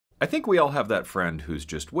I think we all have that friend who's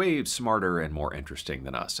just way smarter and more interesting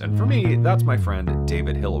than us. And for me, that's my friend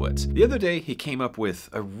David Hillowitz. The other day, he came up with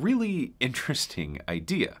a really interesting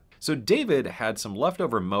idea. So David had some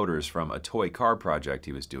leftover motors from a toy car project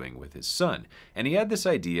he was doing with his son. And he had this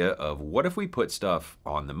idea of what if we put stuff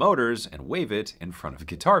on the motors and wave it in front of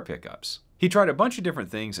guitar pickups. He tried a bunch of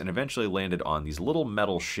different things and eventually landed on these little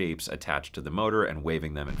metal shapes attached to the motor and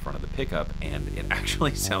waving them in front of the pickup, and it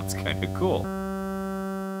actually sounds kind of cool.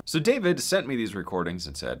 So David sent me these recordings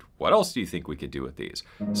and said, what else do you think we could do with these?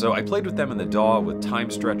 So I played with them in the DAW with time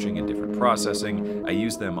stretching and different processing. I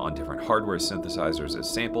used them on different hardware synthesizers as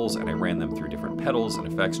samples, and I ran them through different pedals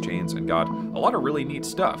and effects chains and got a lot of really neat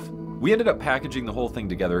stuff. We ended up packaging the whole thing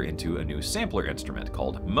together into a new sampler instrument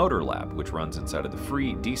called Motor Lab, which runs inside of the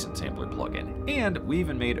free Decent Sampler plugin. And we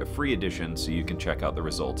even made a free edition so you can check out the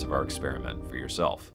results of our experiment for yourself.